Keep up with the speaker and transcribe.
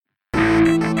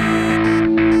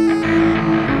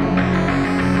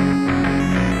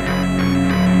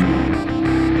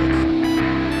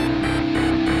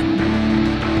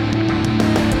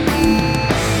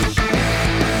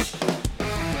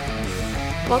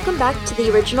welcome back to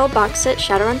the original box set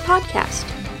Shadowrun podcast.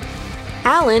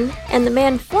 Alan and the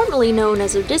man formerly known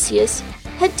as Odysseus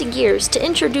head to Gears to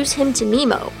introduce him to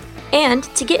Nemo, and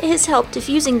to get his help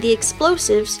defusing the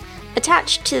explosives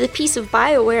attached to the piece of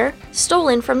bioware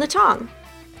stolen from the Tong.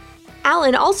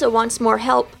 Alan also wants more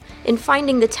help in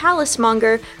finding the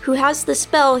talismonger who has the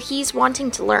spell he's wanting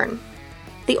to learn.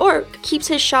 The orc keeps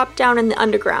his shop down in the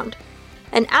underground,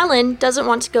 and Alan doesn't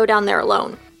want to go down there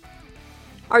alone.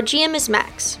 Our GM is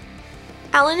Max.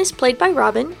 Alan is played by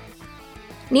Robin.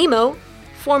 Nemo,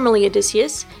 formerly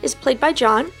Odysseus, is played by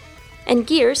John, and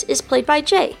Gears is played by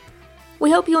Jay.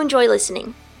 We hope you enjoy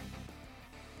listening.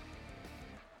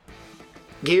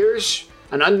 Gears,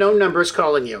 an unknown number is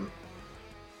calling you.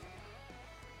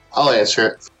 I'll answer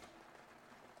it.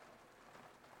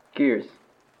 Gears. Is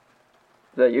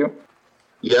that you?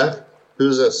 Yeah?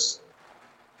 Who's this?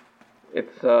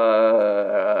 It's,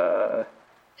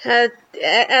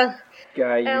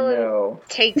 guy you Alan know.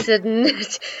 takes it and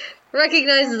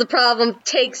recognizes the problem,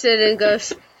 takes it and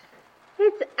goes,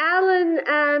 "It's Alan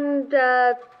and,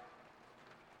 a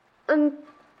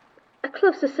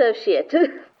close associate."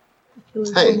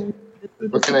 Hey,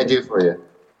 what can I do for you?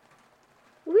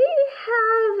 We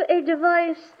have a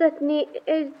device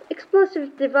an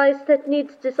explosive device that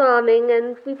needs disarming,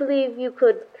 and we believe you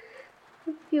could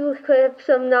have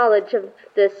some knowledge of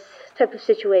this type of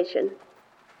situation.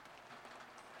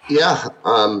 Yeah,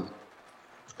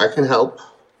 I can help,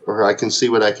 or I can see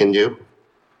what I can do.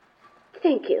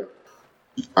 Thank you.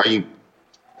 Are you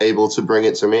able to bring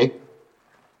it to me?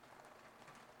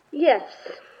 Yes.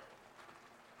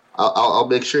 I'll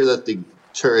make sure that the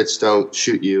turrets don't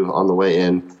shoot you on the way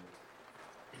in.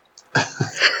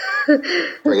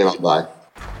 Bring it on by.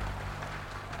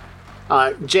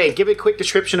 Jay, give a quick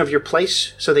description of your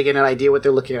place so they get an idea what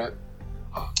they're looking at.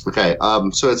 Okay,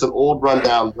 so it's an old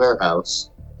rundown warehouse.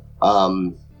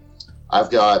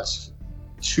 I've got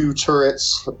 2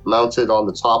 turrets mounted on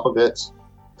the top of it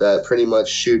that pretty much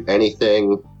shoot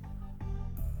anything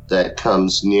that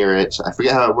comes near it. I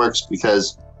forget how it works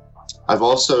because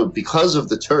because of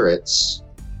the turrets,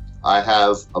 I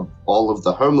have all of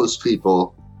the homeless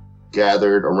people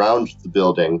gathered around the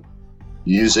building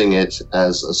using it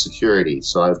as a security.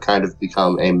 So I've kind of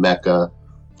become a mecca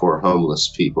for homeless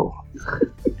people.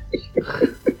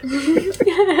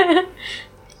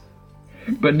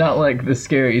 But not like the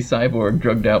scary cyborg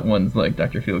drugged out ones like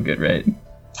Dr. Feelgood, right?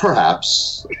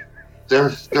 Perhaps. They're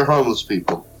homeless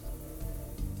people.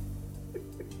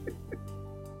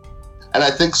 And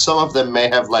I think some of them may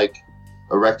have,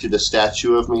 erected a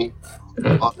statue of me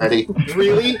already.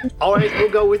 Really? All right,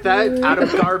 we'll go with that. Out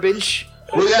of garbage.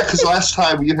 Well, yeah, because last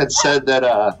time you had said that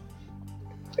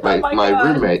my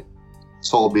roommate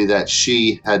told me that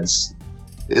she had...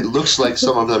 It looks like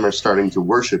some of them are starting to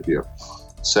worship you.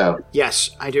 So... Yes,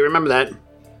 I do remember that.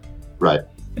 Right.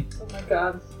 Oh my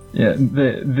god. Yeah,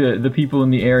 the people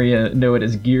in the area know it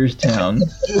as Gears Town.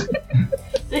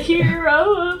 The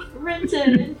hero of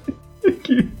Renton.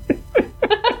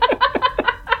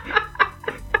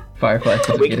 Firefly.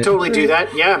 We can totally do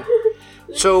that, yeah.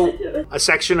 So, a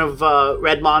section of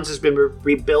Redmond has been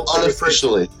rebuilt.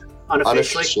 Unofficially.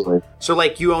 Unofficially. So,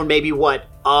 you own maybe,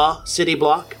 a city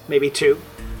block? Maybe 2?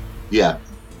 Yeah.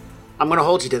 I'm going to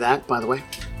hold you to that, by the way.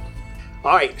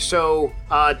 All right, so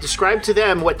describe to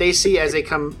them what they see as they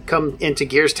come into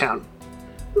Gears Town.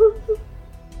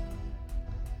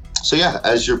 So yeah,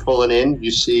 as you're pulling in,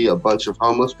 you see a bunch of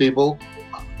homeless people.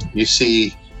 You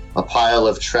see a pile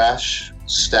of trash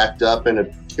stacked up in a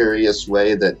curious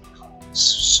way that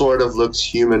sort of looks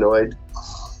humanoid.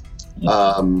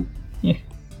 And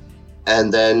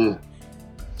then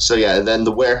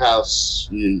the warehouse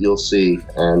you'll see,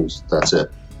 and that's it.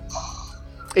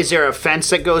 Is there a fence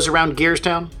that goes around Gears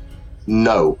Town?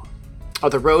 No. Are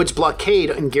the roads blockade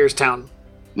in Gears Town?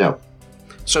 No.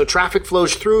 So traffic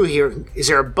flows through here. Is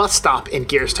there a bus stop in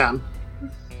Gears Town?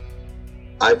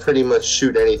 I pretty much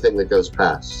shoot anything that goes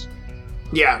past.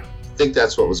 Yeah. I think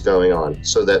that's what was going on,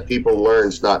 so that people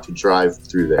learned not to drive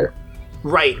through there.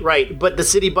 Right. But the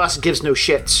city bus gives no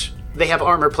shits. They have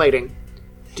armor plating.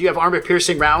 Do you have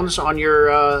armor-piercing rounds on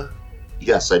your...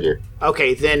 Yes, I do.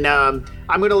 Okay, then I'm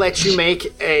going to let you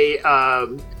make a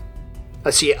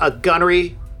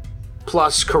gunnery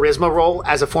plus charisma roll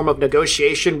as a form of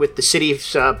negotiation with the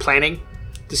city's planning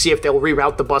to see if they'll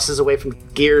reroute the buses away from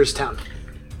Gears Town.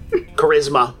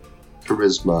 Charisma.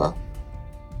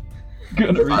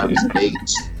 Gunnery. 8.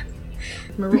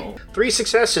 3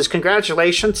 successes.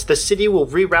 Congratulations. The city will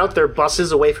reroute their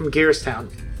buses away from Gears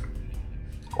Town.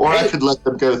 Or I could let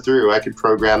them go through. I could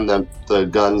program the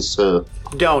guns to...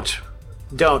 Don't.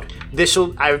 Don't. This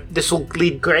will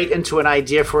lead great into an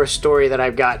idea for a story that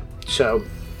I've got. So,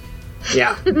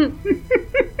 yeah.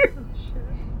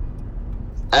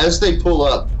 As they pull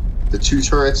up, the 2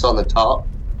 turrets on the top,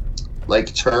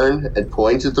 turn and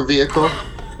point at the vehicle,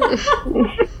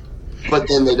 but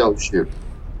then they don't shoot.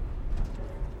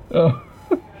 Oh,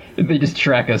 they just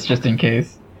track us just in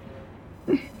case.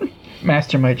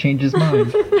 Master might change his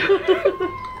mind.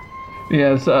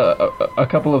 Yes, a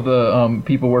couple of the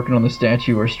people working on the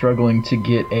statue are struggling to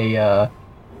get a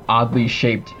oddly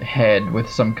shaped head with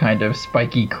some kind of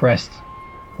spiky crest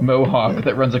mohawk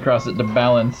that runs across it to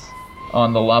balance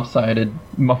on the lopsided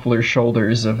muffler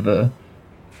shoulders of the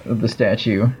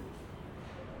statue.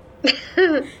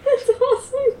 That's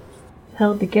awesome.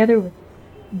 Held together with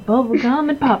bubblegum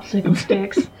and popsicle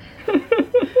sticks.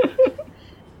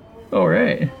 All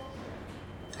right.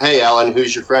 Hey, Alan,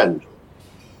 who's your friend?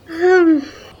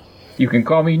 You can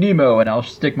call me Nemo, and I'll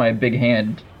stick my big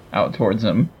hand out towards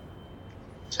him.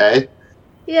 Okay.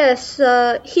 Yes,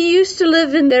 he used to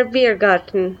live in their beer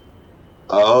garden.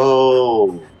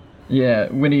 Oh. Yeah,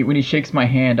 when he shakes my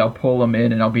hand, I'll pull him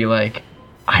in, and I'll be like,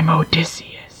 "I'm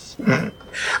Odysseus."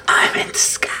 I'm in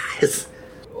disguise.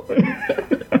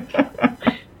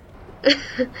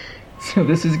 So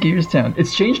this is Gears Town.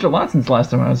 It's changed a lot since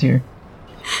last time I was here.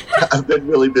 I've been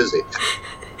really busy.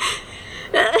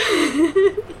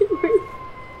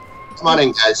 Come on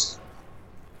in, guys.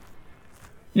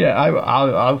 Yeah,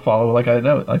 I'll follow like I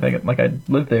know, like I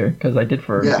lived there because I did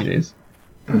for a few days.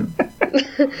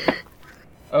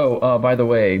 Oh, by the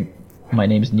way, my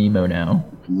name's Nemo now.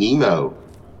 Nemo.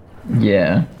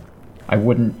 Yeah, I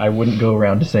wouldn't go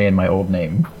around to saying my old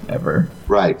name ever.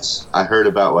 Right. I heard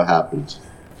about what happened.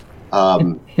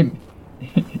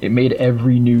 It made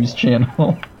every news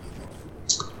channel.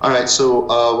 All right.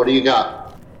 So, what do you got?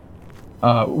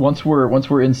 Once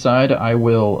we're inside, I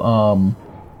will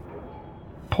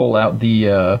pull out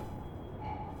the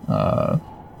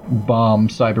bomb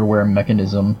cyberware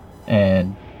mechanism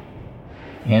and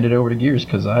hand it over to Gears,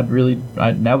 because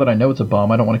now that I know it's a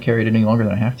bomb, I don't want to carry it any longer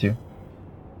than I have to.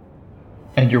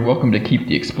 And you're welcome to keep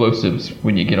the explosives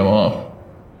when you get them off.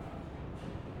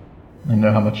 I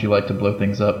know how much you like to blow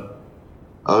things up.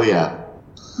 Oh yeah.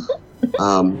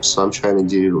 So I'm trying to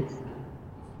do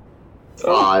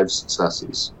 5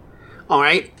 successes. All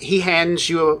right. He hands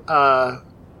you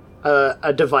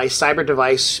a device, cyber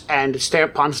device, and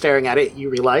upon staring at it, you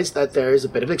realize that there is a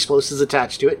bit of explosives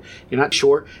attached to it. You're not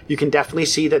sure. You can definitely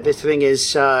see that this thing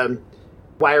is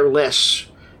wireless.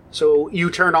 So you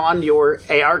turn on your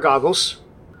AR goggles.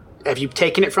 Have you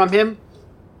taken it from him?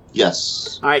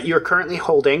 Yes. All right. You're currently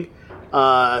holding,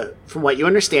 from what you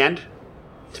understand,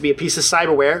 to be a piece of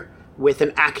cyberware with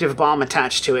an active bomb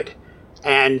attached to it.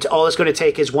 And all it's going to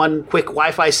take is one quick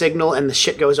Wi-Fi signal and the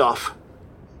shit goes off.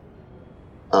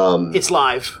 It's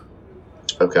live.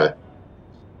 Okay.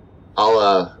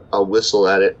 I'll whistle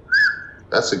at it.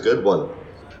 That's a good one.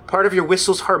 Part of your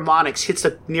whistle's harmonics hits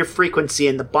a near frequency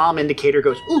and the bomb indicator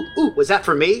goes, ooh, ooh, was that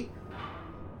for me?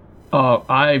 Oh,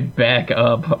 I back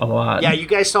up a lot. Yeah, you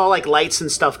guys saw lights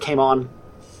and stuff came on.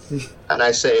 And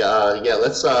I say,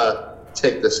 let's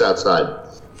take this outside.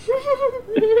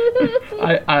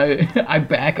 I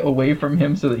back away from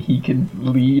him so that he can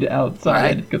lead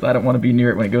outside, because I don't want to be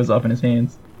near it when it goes off in his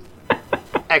hands.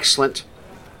 Excellent.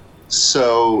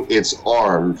 So it's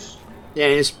armed.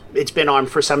 Yeah, it's been on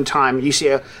for some time. You see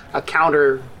a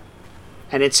counter,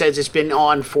 and it says it's been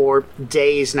on for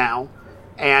days now,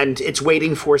 and it's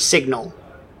waiting for a signal.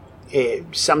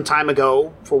 Some time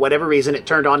ago, for whatever reason, it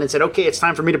turned on and said, okay, it's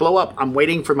time for me to blow up. I'm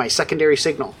waiting for my secondary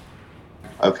signal.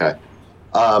 Okay.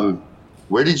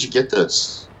 Where did you get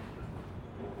this?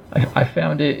 I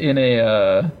found it in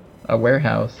a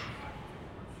warehouse.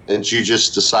 And you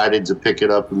just decided to pick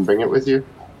it up and bring it with you?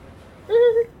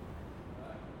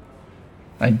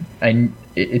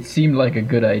 It seemed like a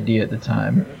good idea at the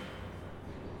time.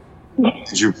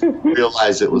 Did you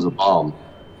realize it was a bomb?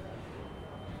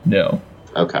 No.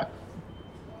 Okay.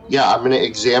 Yeah, I'm going to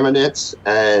examine it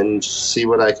and see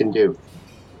what I can do.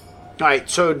 All right,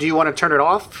 so do you want to turn it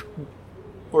off?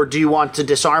 Or do you want to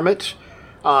disarm it?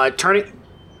 Turn it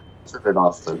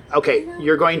off then. Okay,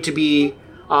 you're going to be...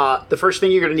 the first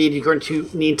thing you're going to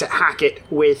need to hack it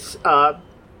with a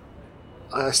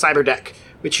cyber deck,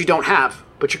 which you don't have,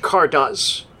 but your car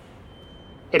does.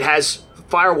 It has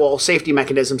firewall safety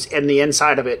mechanisms in the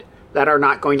inside of it that are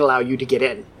not going to allow you to get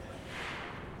in.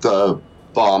 The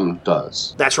bomb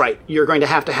does. That's right. You're going to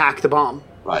have to hack the bomb.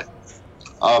 Right.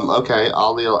 Okay,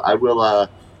 I will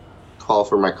call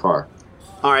for my car.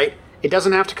 All right. It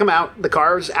doesn't have to come out. The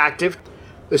car is active.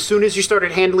 As soon as you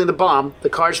started handling the bomb, the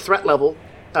car's threat level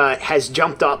has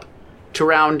jumped up to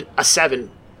around a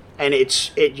 7. And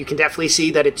you can definitely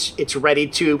see that it's ready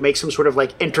to make some sort of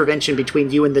like intervention between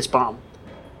you and this bomb.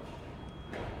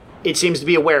 It seems to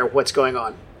be aware of what's going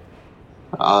on.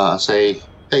 Say,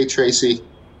 hey Tracy,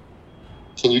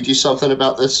 can you do something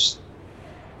about this?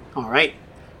 All right.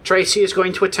 Tracy is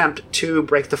going to attempt to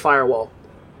break the firewall.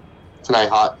 Can I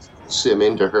hot sim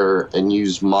into her and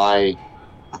use my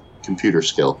computer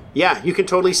skill? Yeah, you can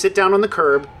totally sit down on the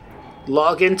curb,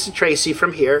 log into Tracy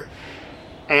from here,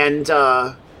 and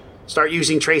start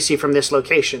using Tracy from this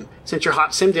location. Since you're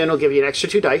hot simmed in, I'll give you an extra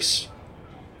 2 dice.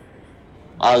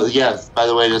 Yeah, by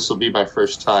the way, this will be my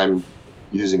first time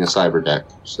using a cyber deck,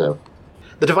 so...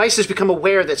 The device has become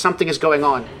aware that something is going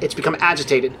on. It's become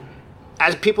agitated.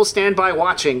 As people stand by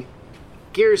watching,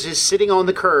 Gears is sitting on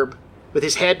the curb with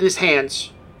his head in his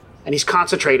hands, and he's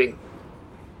concentrating.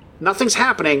 Nothing's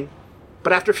happening,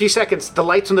 but after a few seconds, the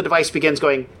lights on the device begins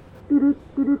going...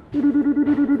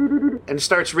 and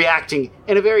starts reacting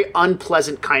in a very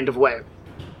unpleasant kind of way.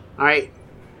 All right,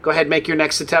 go ahead and make your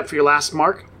next attempt for your last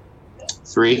mark.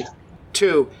 3.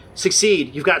 2.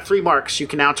 Succeed. You've got 3 marks. You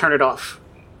can now turn it off.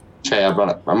 Okay, I'm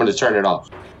gonna turn it off.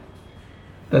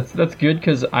 That's good,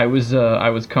 because I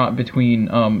was caught between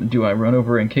do I run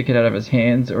over and kick it out of his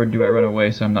hands, or do I run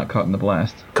away so I'm not caught in the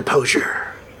blast?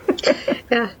 Composure.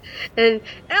 Yeah, and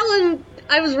Alan,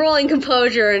 I was rolling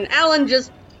composure, and Alan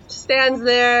just stands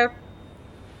there,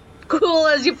 cool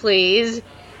as you please.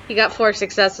 He got 4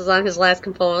 successes on his last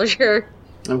composure.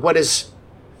 And what does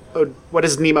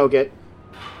Nemo get?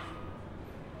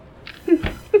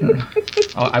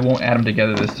 I won't add them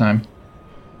together this time.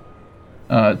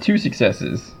 2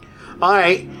 successes. All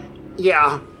right.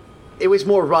 Yeah, it was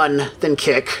more run than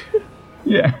kick.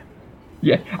 Yeah.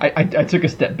 I took a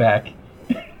step back.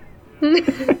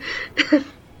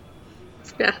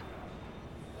 Yeah.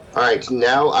 Alright,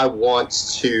 now I want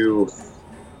to...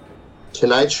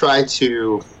 Can I try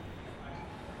to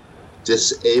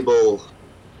disable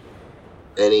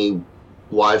any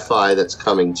Wi-Fi that's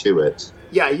coming to it?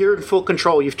 Yeah, you're in full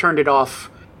control. You've turned it off.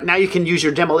 Now you can use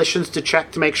your demolitions to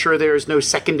check to make sure there is no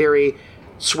secondary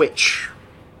switch.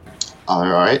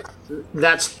 Alright.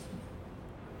 That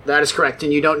is correct,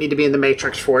 and you don't need to be in the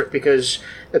Matrix for it because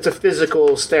it's a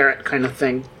physical stare-at kind of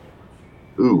thing.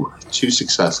 Ooh, 2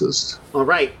 successes. All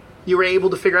right. You were able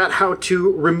to figure out how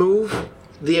to remove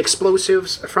the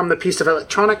explosives from the piece of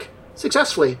electronic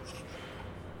successfully.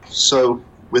 So,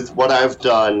 with what I've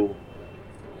done,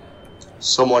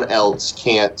 someone else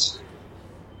can't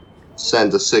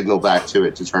send a signal back to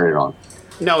it to turn it on.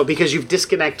 No, because you've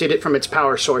disconnected it from its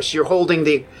power source. You're holding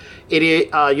the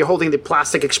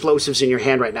plastic explosives in your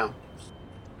hand right now.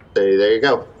 There you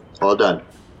go. All done.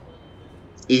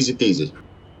 Easy peasy.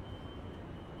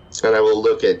 And I will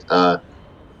look at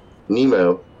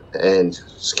Nemo and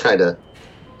just kind of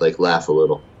like laugh a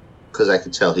little because I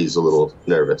could tell he's a little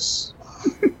nervous.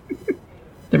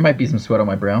 There might be some sweat on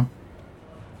my brow.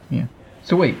 Yeah.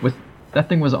 So wait, that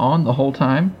thing was on the whole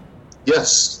time?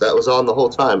 Yes, that was on the whole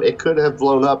time. It could have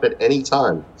blown up at any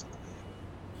time.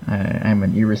 I'm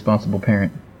an irresponsible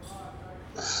parent.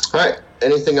 Alright,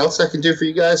 anything else I can do for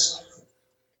you guys?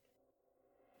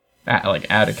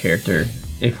 Out of character,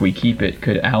 if we keep it,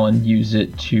 could Alan use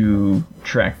it to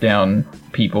track down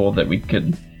people that we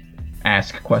could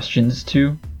ask questions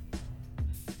to?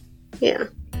 Yeah.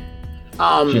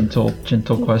 Gentle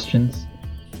questions?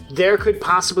 There could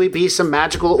possibly be some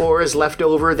magical auras left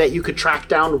over that you could track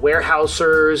down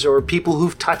warehousers or people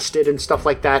who've touched it and stuff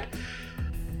like that.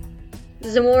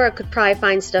 Zamora could probably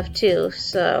find stuff too,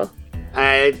 so...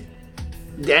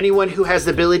 Anyone who has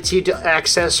the ability to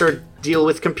access or deal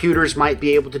with computers might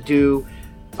be able to do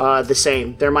the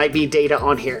same. There might be data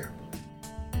on here.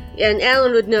 Yeah, and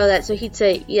Alan would know that, so he'd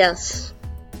say yes.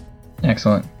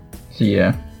 Excellent. So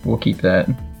yeah, we'll keep that.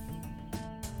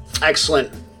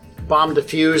 Excellent. Bomb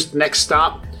defused. Next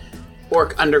stop,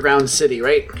 Orc Underground City,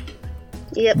 right?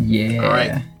 Yep. Yeah. All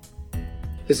right.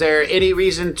 Is there any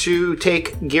reason to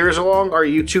take Gears along, or are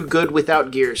you too good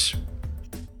without Gears?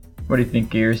 What do you think,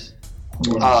 Gears?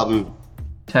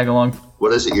 Tag along.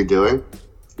 What is it you're doing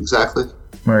exactly?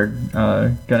 We're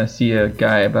gonna see a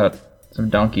guy about some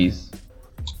donkeys.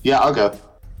 Yeah, I'll go.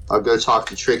 I'll go talk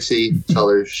to Trixie, tell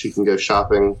her she can go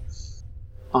shopping.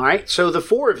 All right, so the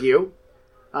 4 of you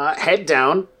head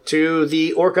down to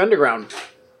the Orc Underground.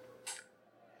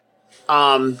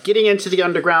 Getting into the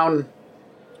Underground,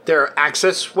 there are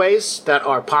access ways that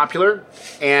are popular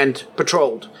and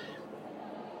patrolled.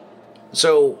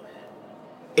 So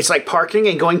it's like parking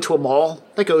and going to a mall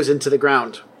that goes into the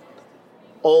ground.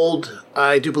 Old,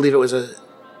 I do believe it was a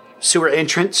sewer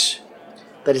entrance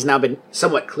that has now been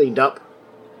somewhat cleaned up.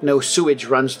 No sewage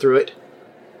runs through it.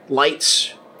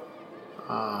 lights,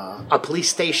 a police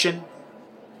station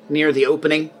near the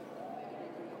opening.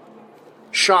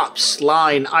 Shops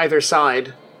line either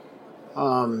side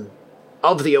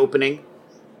of the opening.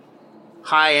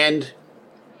 High-end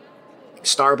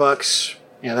Starbucks.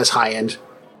 Yeah, that's high-end.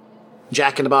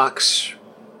 Jack in the Box.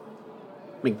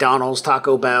 McDonald's,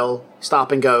 Taco Bell,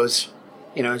 Stop and Goes.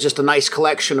 Just a nice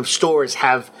collection of stores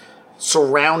have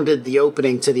surrounded the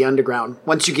opening to the underground.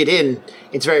 Once you get in,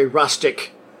 it's very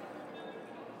rustic.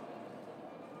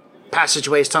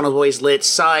 Passageways, tunnelways lit,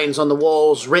 signs on the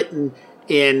walls written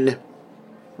in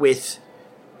with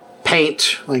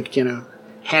paint,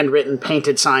 handwritten,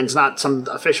 painted signs, not some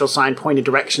official sign pointing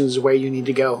directions where you need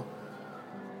to go.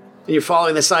 And you're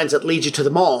following the signs that lead you to the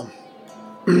mall.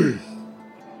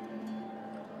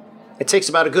 It takes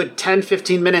about a good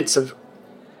 10-15 minutes of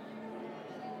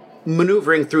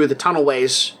maneuvering through the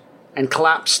tunnelways and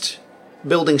collapsed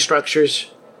building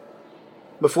structures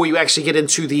before you actually get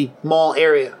into the mall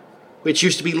area, which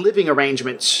used to be living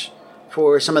arrangements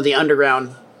for some of the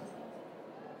underground.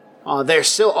 There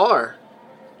still are.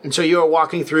 And so you are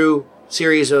walking through a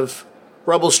series of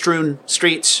rubble-strewn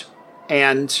streets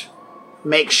and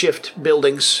makeshift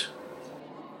buildings.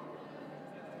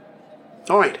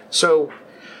 All right, so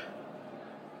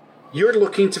you're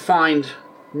looking to find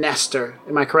Nestor.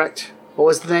 Am I correct? What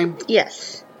was the name?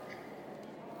 Yes.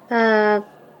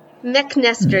 Mech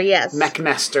Nestor, yes. Mech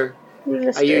Nestor.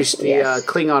 I used the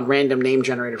Klingon random name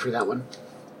generator for that one.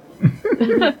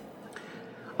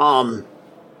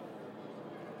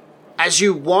 As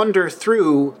you wander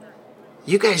through,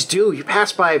 you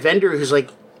pass by a vendor who's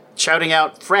shouting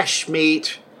out fresh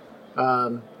meat,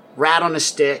 rat on a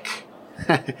stick,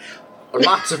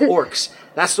 lots of orcs.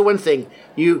 That's the one thing.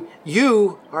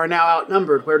 You are now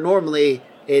outnumbered, where normally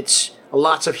it's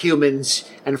lots of humans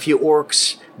and a few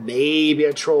orcs, maybe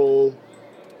a troll.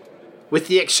 With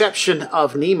the exception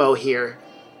of Nemo here,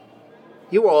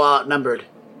 you are all outnumbered.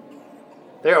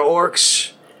 There are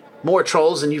orcs, more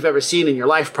trolls than you've ever seen in your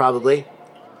life probably,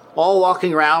 all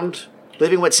walking around,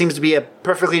 living what seems to be a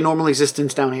perfectly normal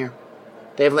existence down here.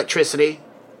 They have electricity.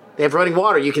 They have running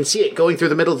water. You can see it going through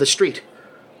the middle of the street.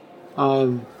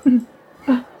 And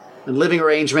living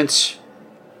arrangements.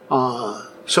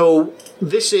 So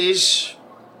this is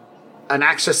an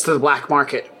access to the black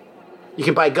market. You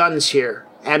can buy guns here,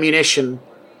 ammunition,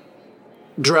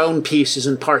 drone pieces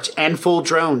and parts, and full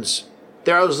drones.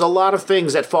 There's a lot of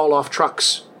things that fall off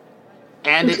trucks,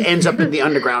 and it ends up in the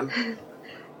underground.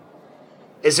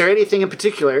 Is there anything in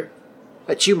particular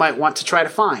that you might want to try to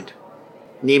find?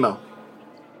 Nemo.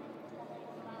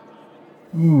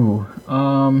 Ooh,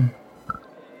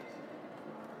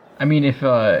 I mean, if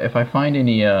I find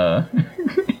any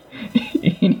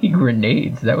any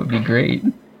grenades, that would be great.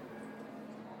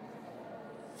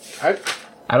 Alright.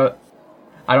 I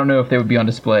don't know if they would be on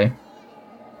display.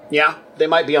 Yeah, they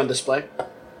might be on display.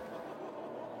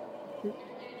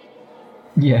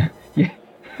 Yeah.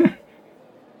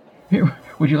 Here,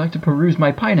 would you like to peruse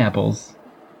my pineapples?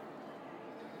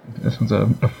 This one's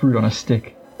a fruit on a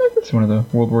stick. It's one of the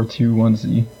World War II ones that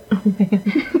you...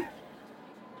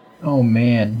 Oh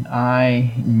man,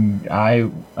 I'm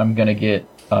gonna get.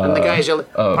 And the guys yell,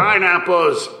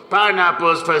 "Pineapples!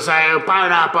 Pineapples for sale!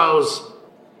 Pineapples!"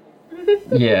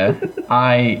 Yeah,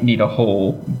 I need a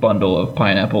whole bundle of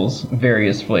pineapples,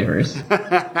 various flavors.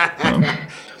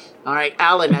 All right,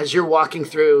 Alan, as you're walking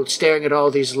through, staring at all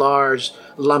these large,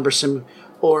 lumbersome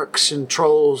orcs and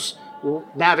trolls,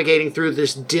 navigating through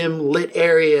this dim lit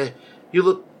area,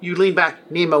 you lean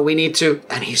back, Nemo. We need to,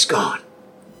 and he's gone.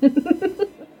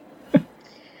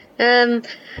 I'm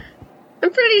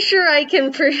pretty sure I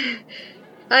can.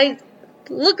 I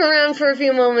look around for a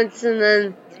few moments and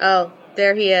then, oh,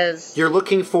 there he is. You're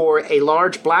looking for a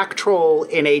large black troll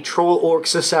in a troll orc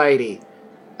society.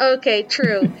 Okay,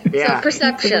 true. Yeah. So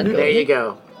perception. There you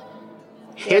go.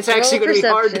 It's actually going to be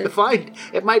hard to find.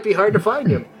 It might be hard to find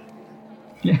him.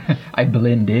 Yeah, I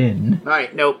blend in. All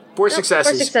right, no, four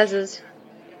successes. 4 successes.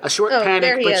 A short there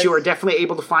panic, he but is. you are definitely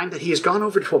able to find that he has gone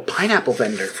over to a pineapple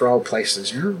vendor for all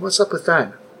places. What's up with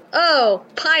that? Oh,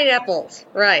 pineapples.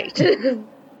 Right. Been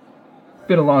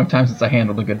a long time since I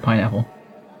handled a good pineapple.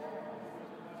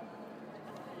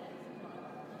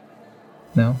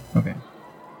 No? Okay.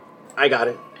 I got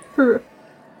it.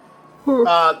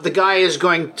 The guy is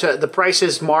going to... The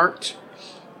prices marked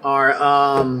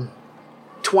are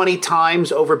 20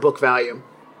 times over book value.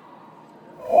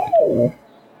 Oh!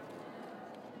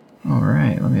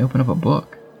 Alright, let me open up a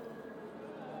book.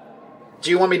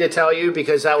 Do you want me to tell you?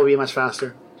 Because that would be much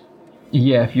faster.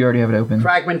 Yeah, if you already have it open.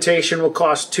 Fragmentation will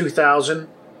cost 2,000.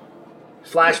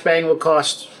 Flashbang will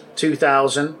cost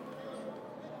 2,000.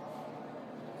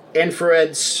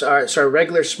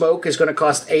 regular smoke is going to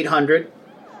cost 800.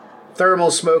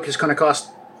 Thermal smoke is going to cost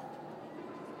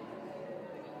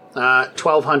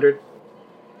 1,200.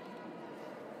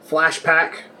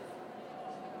 Flashpack.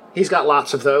 He's got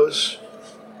lots of those.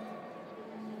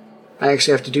 I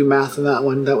actually have to do math on that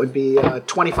one. That would be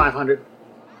 2,500.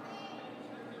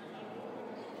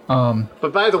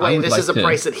 But by the way, this is a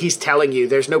price that he's telling you.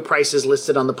 There's no prices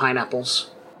listed on the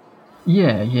pineapples.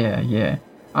 Yeah.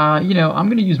 I'm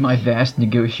going to use my vast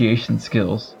negotiation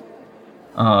skills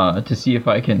to see if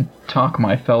I can talk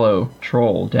my fellow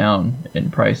troll down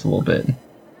in price a little bit.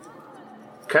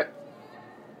 Okay.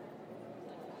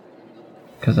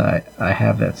 Because I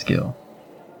have that skill.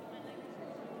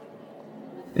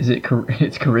 Is it?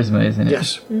 It's charisma, isn't it?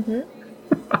 Yes. Mm-hmm.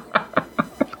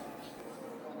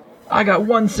 I got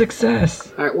 1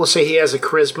 success. All right, we'll say he has a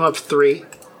charisma of 3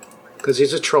 because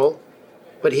he's a troll.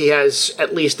 But he has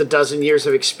at least a dozen years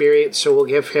of experience, so we'll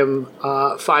give him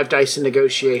 5 dice in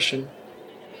negotiation.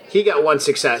 He got 1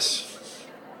 success.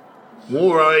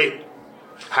 All right.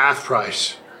 Half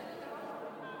price.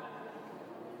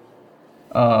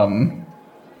 All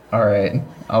right.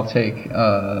 I'll take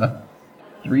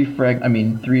 3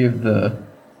 of the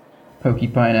pokey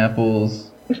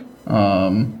pineapples.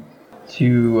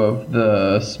 2 of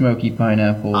the smoky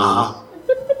pineapples.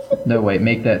 No, wait,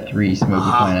 make that 3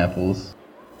 smoky pineapples.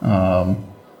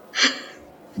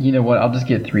 You know what? I'll just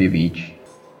get 3 of each.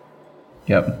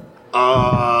 Yep.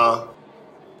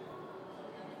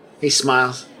 He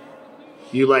smiles.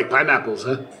 You like pineapples,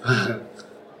 huh?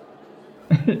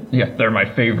 Yeah, they're my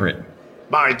favorite.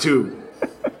 Mine too.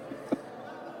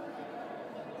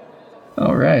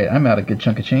 All right, I'm out a good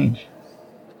chunk of change.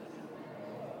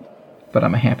 But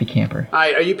I'm a happy camper. All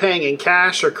right, are you paying in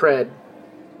cash or cred?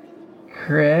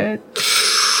 Cred?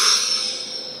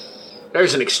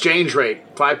 There's an exchange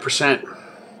rate, 5%.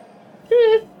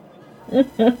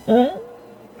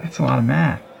 That's a lot of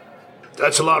math.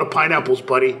 That's a lot of pineapples,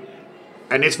 buddy.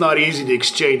 And it's not easy to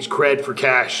exchange cred for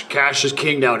cash. Cash is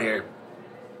king down here.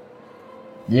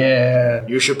 Yeah.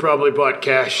 You should probably bought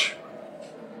cash.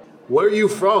 Where are you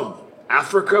from?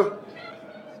 Africa?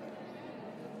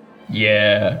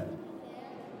 Yeah.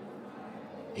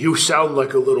 You sound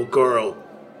like a little girl.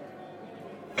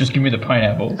 Just give me the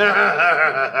pineapples.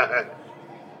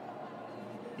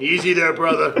 Easy there,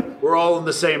 brother. We're all in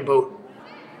the same boat.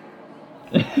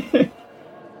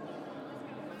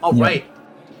 All right.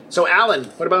 So, Alan,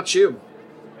 what about you?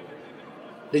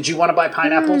 Did you want to buy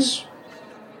pineapples?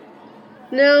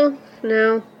 No.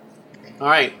 All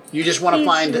right. You just want to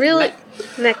find... really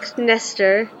next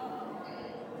nester.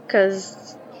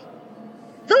 Because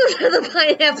those are the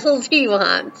pineapples he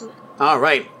wants. All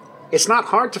right. It's not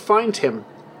hard to find him.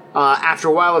 After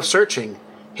a while of searching,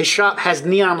 his shop has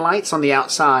neon lights on the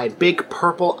outside. Big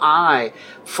purple eye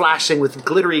flashing with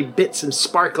glittery bits and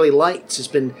sparkly lights has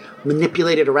been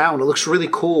manipulated around. It looks really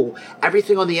cool.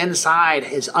 Everything on the inside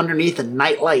is underneath a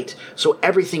night light, so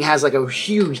everything has like a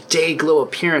huge day glow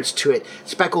appearance to it.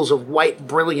 Speckles of white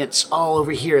brilliance all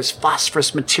over here as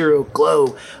phosphorus material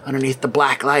glow underneath the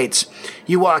black lights.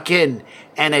 You walk in,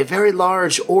 and a very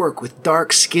large orc with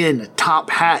dark skin, a top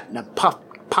hat, and a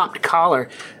popped collar,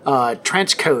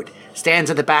 trench coat stands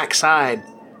at the back side.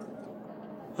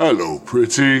 Hello,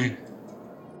 pretty.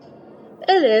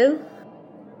 Hello.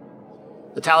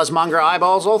 The talismonger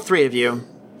eyeballs all 3 of you,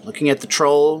 looking at the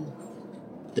troll,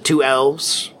 the 2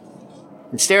 elves,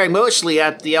 and staring mostly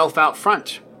at the elf out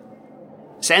front.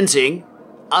 Sensing,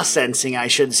 I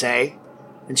should say,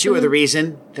 and you are the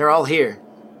reason they're all here.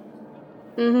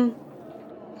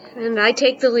 Mm-hmm. And I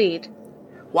take the lead.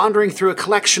 Wandering through a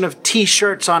collection of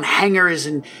t-shirts on hangers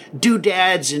and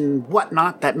doodads and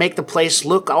whatnot that make the place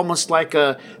look almost like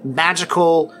a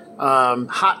magical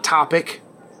Hot Topic.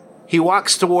 He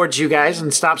walks towards you guys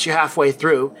and stops you halfway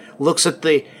through, looks at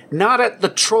not at the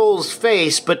troll's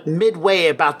face, but midway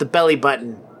about the belly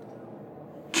button.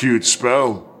 Cute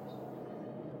spell.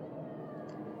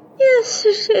 Yes,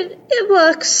 it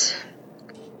works.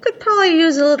 Could probably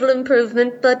use a little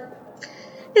improvement, but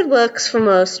it works for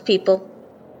most people.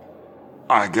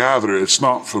 I gather it's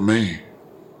not for me.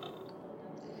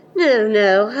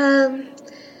 No.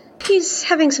 He's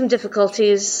having some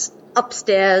difficulties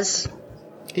upstairs.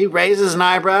 He raises an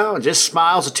eyebrow and just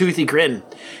smiles a toothy grin.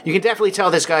 You can definitely tell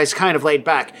this guy's kind of laid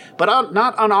back, but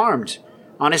not unarmed.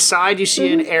 On his side, you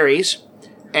see an Ares,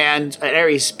 and an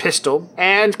Ares pistol,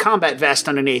 and combat vest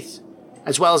underneath,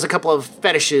 as well as a couple of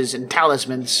fetishes and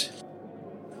talismans.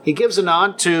 He gives a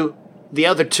nod to the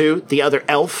other 2, the other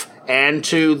elf, and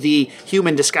to the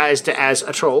human disguised as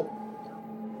a troll.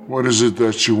 What is it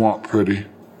that you want, pretty?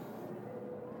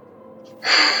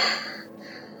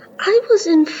 I was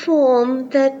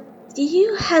informed that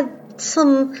you had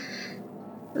some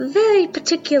very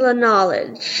particular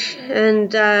knowledge,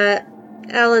 and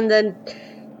Alan then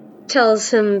tells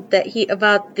him that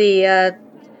about the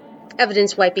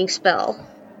evidence wiping spell.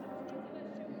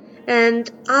 And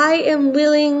I am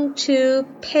willing to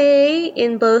pay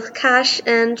in both cash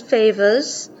and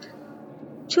favors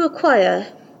to acquire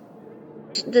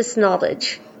this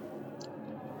knowledge.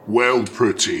 Well,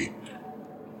 Pretty,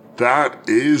 that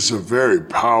is a very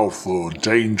powerful and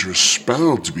dangerous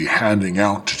spell to be handing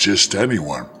out to just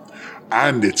anyone.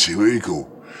 And it's illegal.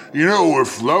 You know,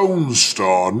 if Lone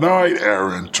Star, Knight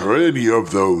Errant, or any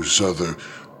of those other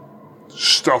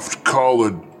stuffed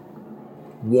collared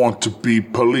want-to-be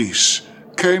police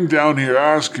came down here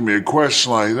asking me a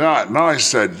question like that and I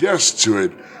said yes to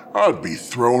it, I'd be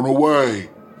thrown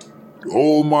away.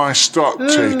 All my stock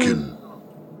taken.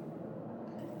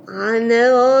 I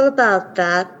know all about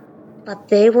that, but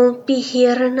they won't be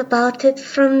hearing about it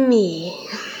from me.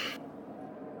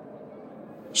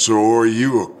 So are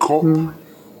you a cop?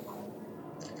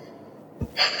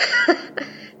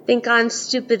 Think I'm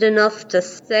stupid enough to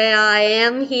say I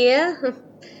am here?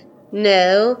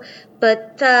 No,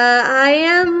 but I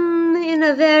am in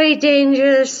a very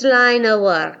dangerous line of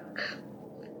work.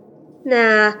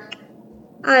 Now,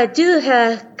 I do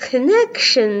have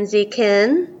connections, you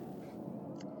can.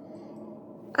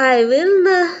 I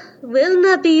will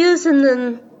not be using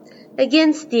them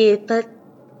against you, but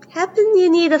happen you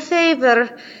need a favor.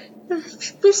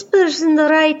 Whispers in the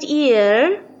right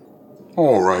ear.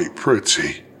 All right,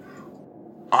 Pretty.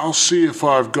 I'll see if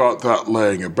I've got that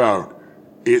laying about.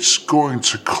 It's going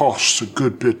to cost a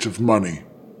good bit of money.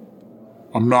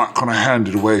 I'm not going to hand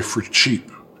it away for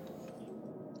cheap.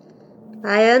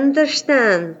 I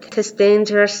understand this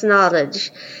dangerous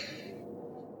knowledge.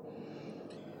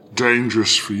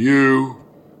 Dangerous for you,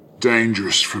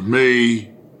 dangerous for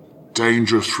me,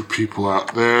 dangerous for people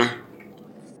out there.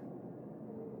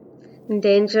 And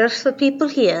dangerous for people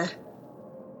here.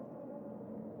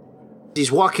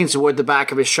 He's walking toward the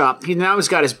back of his shop. He now has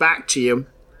got his back to you.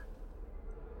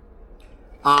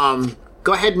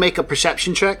 Go ahead and make a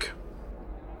perception check.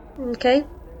 Okay.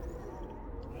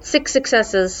 6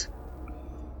 successes.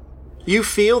 You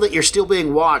feel that you're still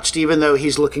being watched even though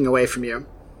he's looking away from you.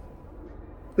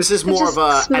 This is more of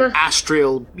an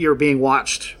astral, you're being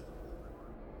watched.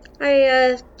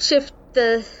 I shift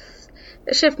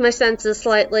my senses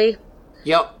slightly.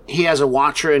 Yep, he has a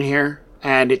watcher in here,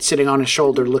 and it's sitting on his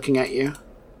shoulder looking at you.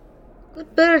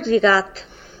 What bird you got?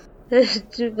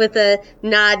 With a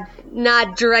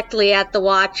nod directly at the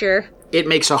watcher. It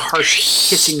makes a harsh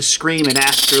hissing scream in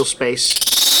astral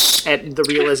space at the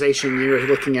realization you're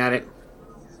looking at it.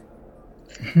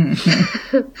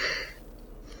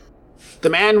 The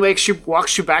man walks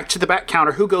you back to the back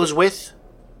counter. Who goes with?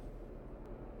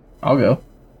 I'll go.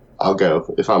 I'll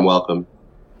go, if I'm welcome.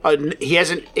 He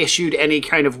hasn't issued any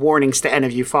kind of warnings to any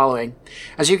of you following.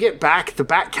 As you get back, the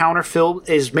back counter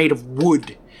is made of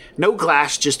wood. No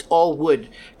glass, just all wood.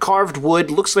 Carved wood,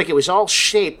 looks like it was all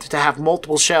shaped to have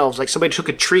multiple shelves, like somebody took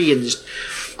a tree and just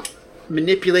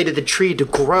manipulated the tree to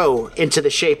grow into the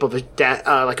shape of a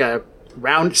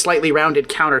slightly rounded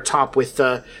countertop with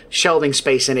shelving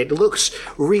space in it. It looks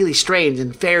really strange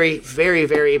and very, very,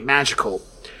 very magical.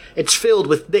 It's filled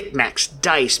with knickknacks,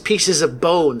 dice, pieces of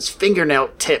bones, fingernail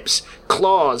tips,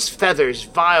 claws, feathers,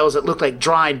 vials that look like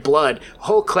dried blood, a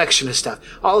whole collection of stuff.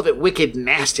 All of it wicked and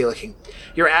nasty looking.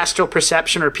 Your astral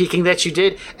perception or peeking that you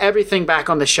did, everything back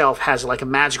on the shelf has like a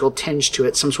magical tinge to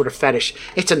it, some sort of fetish.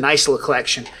 It's a nice little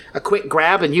collection. A quick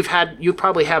grab and you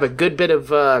probably have a good bit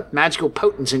of magical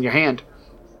potence in your hand.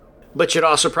 But you'd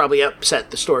also probably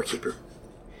upset the storekeeper.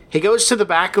 He goes to the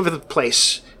back of the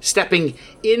place. Stepping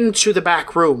into the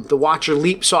back room, the watcher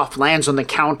leaps off, lands on the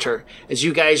counter. As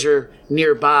you guys are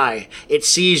nearby, it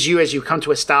sees you as you come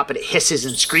to a stop, and it hisses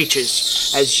and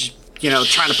screeches as,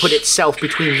 trying to put itself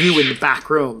between you and the back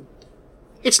room.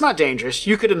 It's not dangerous.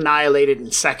 You could annihilate it in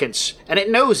seconds, and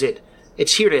it knows it.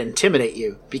 It's here to intimidate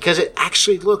you, because it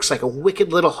actually looks like a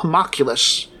wicked little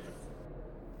homunculus.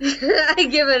 I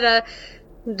give it a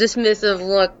dismissive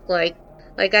look, like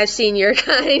I've seen your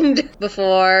kind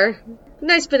before.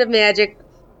 Nice bit of magic,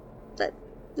 but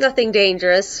nothing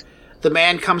dangerous. The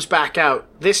man comes back out.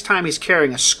 This time he's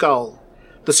carrying a skull.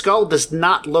 The skull does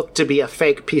not look to be a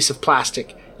fake piece of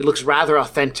plastic. It looks rather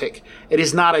authentic. It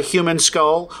is not a human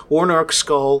skull or an orc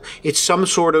skull. It's some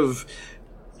sort of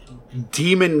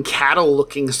demon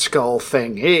cattle-looking skull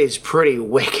thing. It is pretty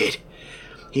wicked.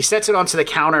 He sets it onto the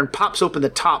counter and pops open the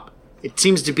top. It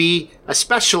seems to be a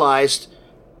specialized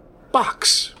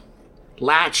box.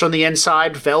 latch on the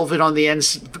inside, velvet on the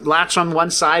latch on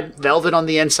one side, velvet on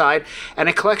the inside, and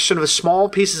a collection of small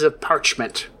pieces of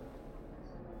parchment.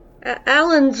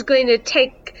 Alan's going to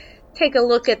take a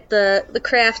look at the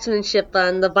craftsmanship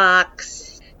on the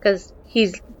box, because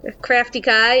he's a crafty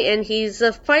guy and he's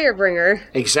a firebringer.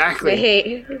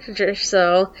 Exactly.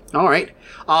 So. All right.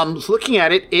 Looking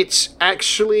at it, it's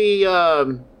actually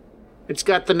it's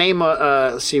got the name.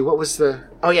 Let's see. What was the?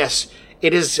 Oh yes,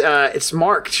 it is. It's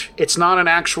marked. It's not an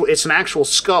actual. It's an actual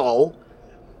skull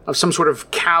of some sort of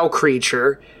cow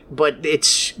creature, but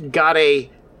it's got a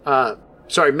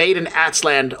made in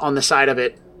Atzland on the side of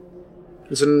it.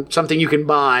 It's something you can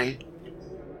buy.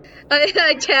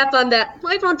 I tap on that.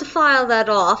 Might want to file that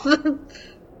off.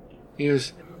 He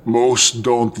was. Most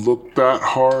don't look that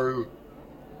hard.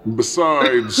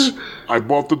 Besides, I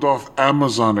bought it off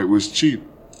Amazon. It was cheap.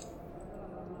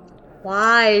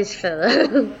 Wise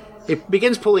fella. It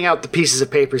begins pulling out the pieces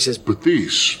of paper. Says, but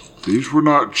these were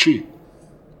not cheap.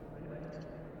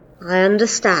 I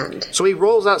understand. So he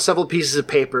rolls out several pieces of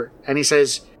paper and he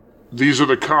says, these are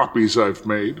the copies I've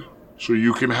made, so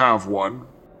you can have one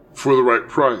for the right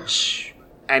price.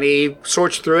 And he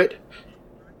sorts through it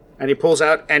and he pulls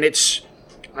out, and it's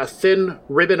a thin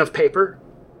ribbon of paper.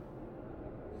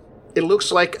 It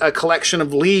looks like a collection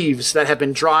of leaves that have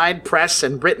been dried, pressed,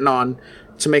 and written on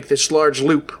to make this large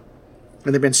loop.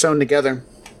 And they've been sewn together.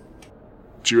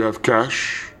 Do you have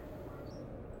cash?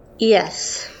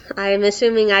 Yes. I'm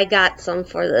assuming I got some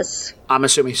for this. I'm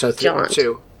assuming so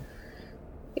too.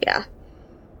 Yeah.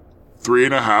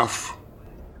 3.5.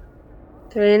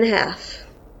 3.5.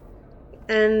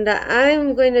 And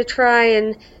I'm going to try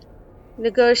and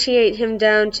negotiate him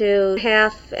down to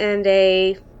half and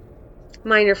a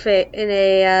minor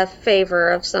favor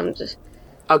of some.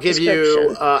 I'll give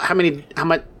you how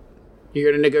much you're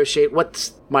going to negotiate.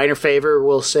 What's minor favor?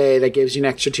 We'll say that gives you an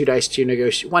extra 2 dice to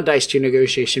negotiate. 1 dice to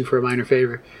negotiation for a minor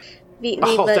favor.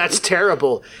 That's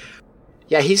terrible.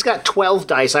 Yeah, he's got 12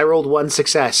 dice. I rolled 1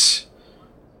 success.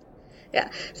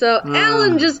 Yeah. So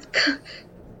Alan just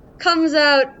comes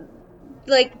out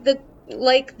like the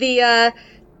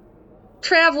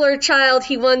traveler child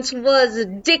he once was,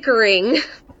 dickering.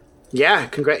 Yeah,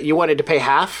 you wanted to pay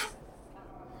half?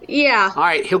 Yeah. All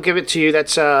right, he'll give it to you.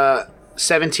 That's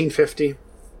 $17.50.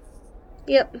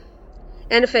 Yep.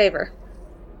 And a favor.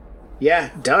 Yeah,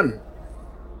 done.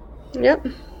 Yep.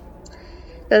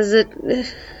 Does it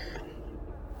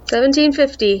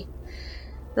 $17.50.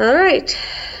 All right.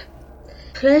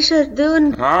 Pleasure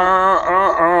doing.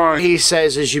 He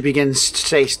says as you begin to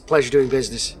say, pleasure doing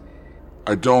business.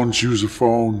 I don't use a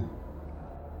phone.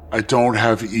 I don't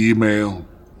have email.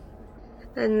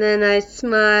 And then I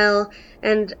smile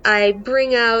and I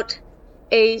bring out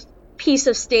a piece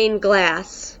of stained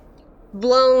glass,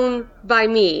 blown by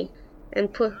me,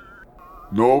 and put.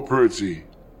 No, pretty.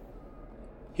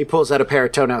 He pulls out a pair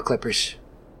of toenail clippers.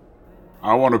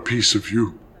 I want a piece of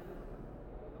you.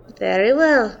 Very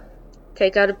well.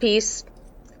 Take out a piece.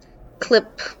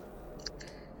 Clip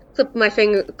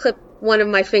one of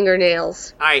my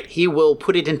fingernails. All right, he will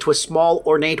put it into a small,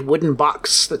 ornate wooden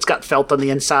box that's got felt on the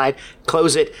inside,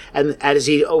 close it, and as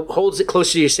he holds it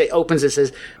close to you, opens it,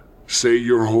 says, say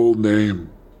your whole name.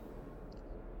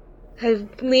 I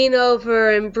lean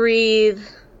over and breathe.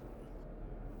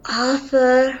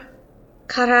 Arthur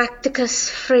Caractacus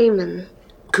Freeman.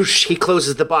 He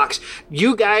closes the box.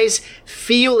 You guys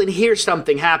feel and hear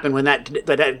something happen when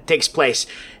that takes place.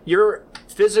 Your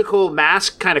physical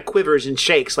mask kind of quivers and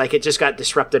shakes like it just got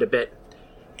disrupted a bit.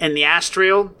 In the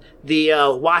astral, the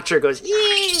watcher goes,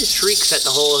 shrieks at the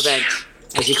whole event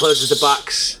as he closes the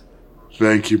box.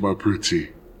 Thank you, my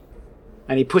pretty.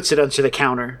 And he puts it onto the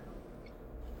counter.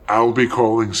 I'll be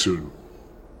calling soon.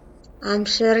 I'm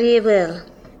sure you will.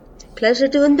 Pleasure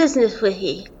doing business with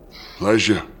you.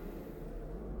 Pleasure.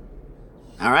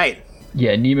 All right.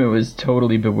 Yeah, Nemo is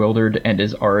totally bewildered and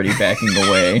is already backing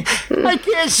away. I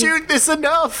can't shoot this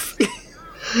enough.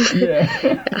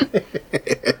 Yeah.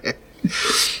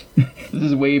 This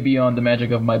is way beyond the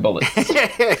magic of my bullets.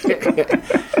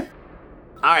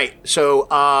 All right,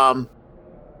 so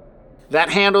that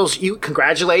handles you.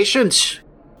 Congratulations.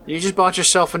 You just bought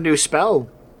yourself a new spell.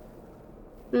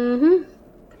 Mm-hmm.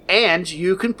 And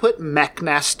you can put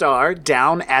Meknastar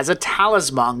down as a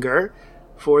talismonger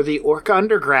for the Orca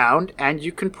Underground, and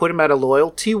you can put him at a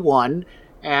loyalty 1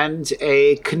 and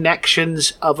a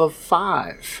connections of a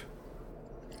 5.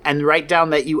 And write down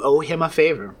that you owe him a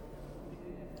favor.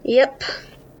 Yep.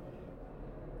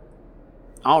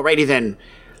 Alrighty then.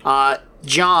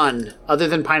 John, other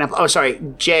than pineapple...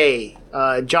 Jay.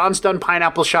 John's done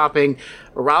pineapple shopping.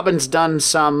 Robin's done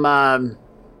some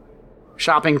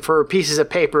shopping for pieces of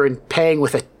paper and paying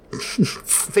with a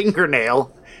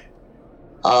fingernail.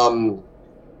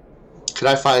 Could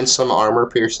I find some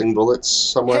armor-piercing bullets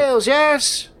somewhere? Hells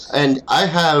yes! And I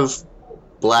have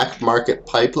black market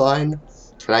pipeline.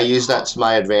 Can I use that to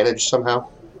my advantage somehow?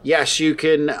 Yes, you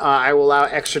can. I will allow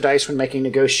extra dice when making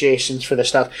negotiations for the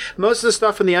stuff. Most of the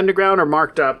stuff in the underground are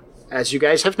marked up, as you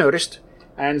guys have noticed,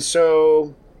 and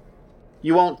so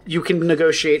you can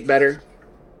negotiate better.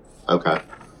 Okay.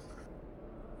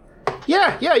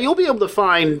 Yeah, you'll be able to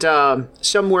find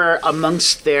somewhere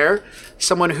amongst there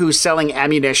someone who's selling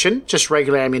ammunition, just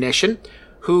regular ammunition,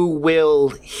 who will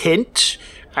hint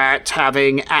at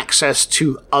having access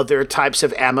to other types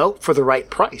of ammo for the right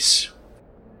price.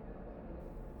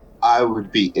 I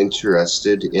would be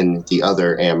interested in the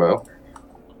other ammo.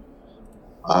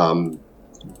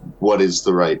 What is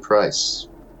the right price?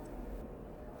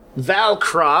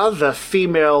 Valkra, the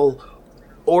female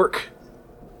orc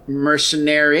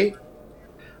mercenary,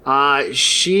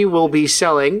 she will be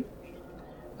selling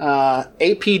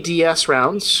APDS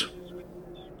rounds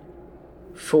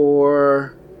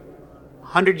for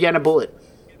 100 yen a bullet.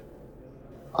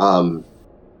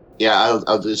 Yeah,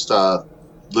 I'll just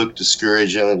look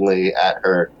discouragingly at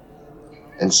her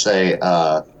and say,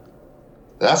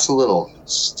 that's a little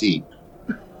steep.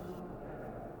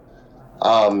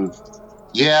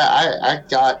 Yeah, I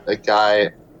got a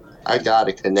guy, I got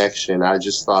a connection. I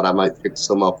just thought I might pick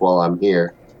some up while I'm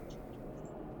here.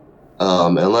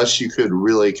 Unless you could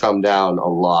really come down a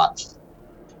lot,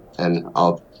 and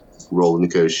I'll roll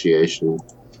negotiation.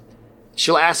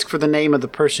 She'll ask for the name of the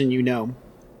person you know.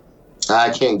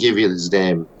 I can't give you his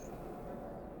name.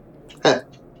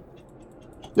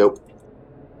 Nope.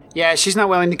 Yeah, she's not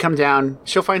willing to come down.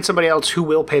 She'll find somebody else who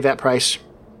will pay that price.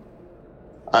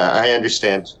 I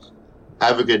understand.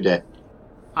 Have a good day.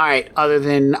 Alright, other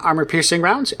than armor-piercing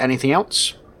rounds, anything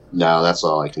else? No, that's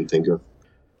all I can think of.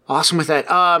 Awesome with that.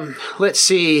 Let's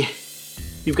see.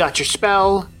 You've got your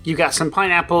spell. You've got some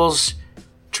pineapples.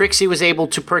 Trixie was able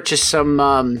to purchase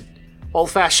some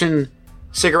old-fashioned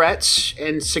cigarettes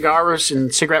and cigars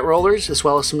and cigarette rollers, as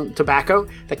well as some tobacco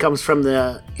that comes from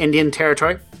the Indian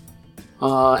territory,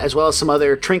 as well as some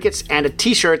other trinkets and a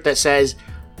t-shirt that says,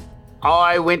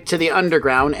 I went to the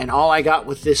underground and all I got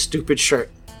was this stupid shirt.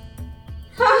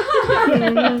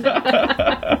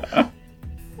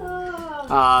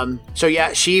 So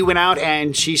yeah, she went out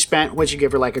and she spent, what'd you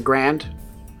give her, like $1,000?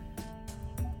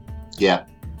 Yeah.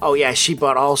 Oh yeah, she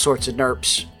bought all sorts of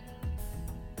nerps.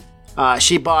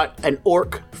 She bought an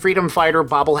orc freedom fighter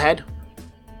bobblehead.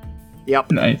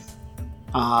 Yep. Nice.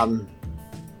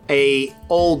 A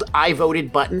old I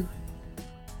voted button.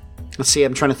 Let's see,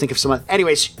 I'm trying to think of some.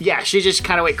 Anyways, yeah, she just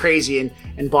kind of went crazy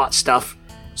and bought stuff.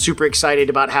 Super excited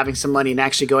about having some money and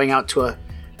actually going out to a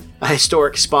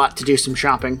historic spot to do some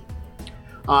shopping.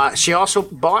 She also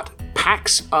bought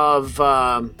packs of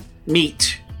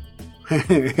meat.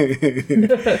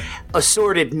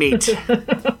 Assorted meat.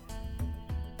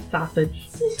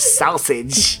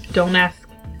 Sausage. Don't ask.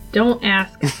 Don't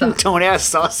ask. Don't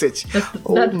ask sausage.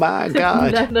 Oh my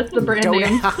god. That's the brand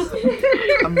name.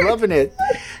 I'm loving it.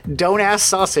 Don't ask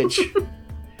sausage.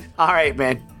 All right,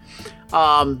 man.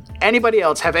 Anybody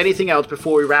else have anything else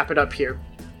before we wrap it up here?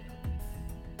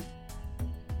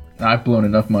 I've blown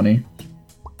enough money.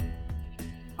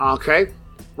 Okay.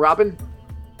 Robin?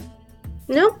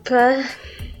 Nope.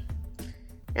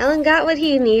 Alan got what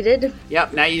he needed.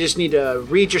 Yep, now you just need to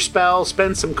read your spell,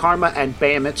 spend some karma, and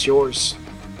bam, it's yours.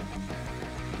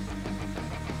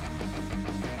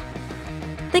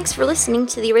 Thanks for listening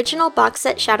to the original Box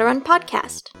Set Shadowrun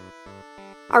podcast.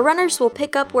 Our runners will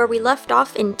pick up where we left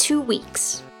off in 2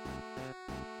 weeks.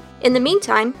 In the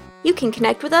meantime, you can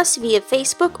connect with us via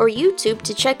Facebook or YouTube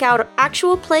to check out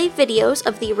actual play videos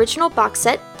of the original box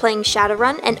set playing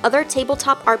Shadowrun and other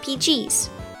tabletop RPGs.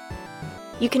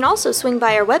 You can also swing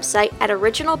by our website at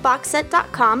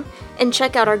originalboxset.com and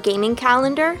check out our gaming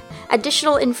calendar,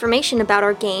 additional information about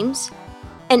our games,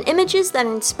 and images that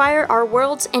inspire our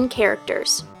worlds and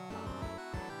characters.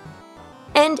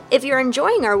 And if you're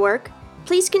enjoying our work,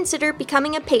 please consider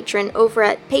becoming a patron over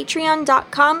at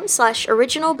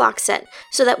patreon.com/originalboxset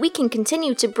so that we can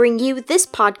continue to bring you this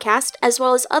podcast as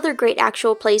well as other great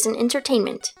actual plays and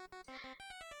entertainment.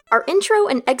 Our intro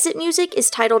and exit music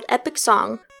is titled Epic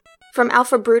Song from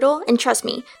Alpha Brutal, and trust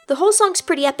me, the whole song's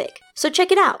pretty epic, so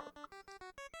check it out.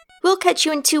 We'll catch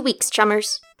you in 2 weeks,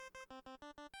 chummers.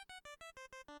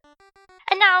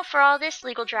 And now for all this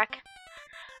legal dreck.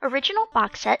 Original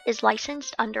Box Set is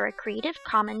licensed under a Creative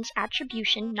Commons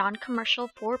Attribution Non-Commercial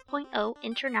 4.0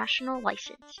 International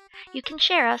License. You can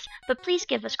share us, but please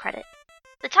give us credit.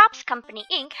 The Topps Company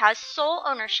Inc. has sole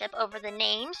ownership over the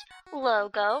names,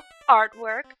 logo,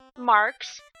 artwork,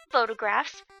 marks,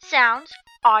 photographs, sounds,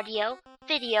 audio,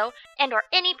 video, and or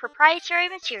any proprietary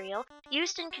material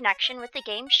used in connection with the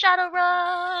game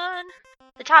Shadowrun.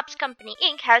 The Topps Company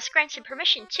Inc. has granted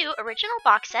permission to Original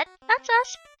Box Set, that's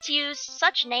us, to use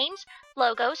such names,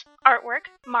 logos, artwork,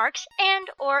 marks, and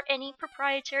or any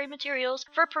proprietary materials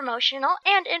for promotional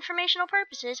and informational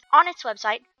purposes on its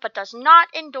website, but does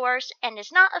not endorse and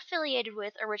is not affiliated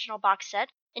with Original Box Set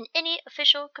in any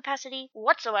official capacity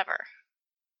whatsoever.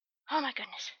 Oh my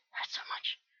goodness, that's so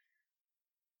much.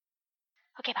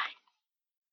 Okay, bye.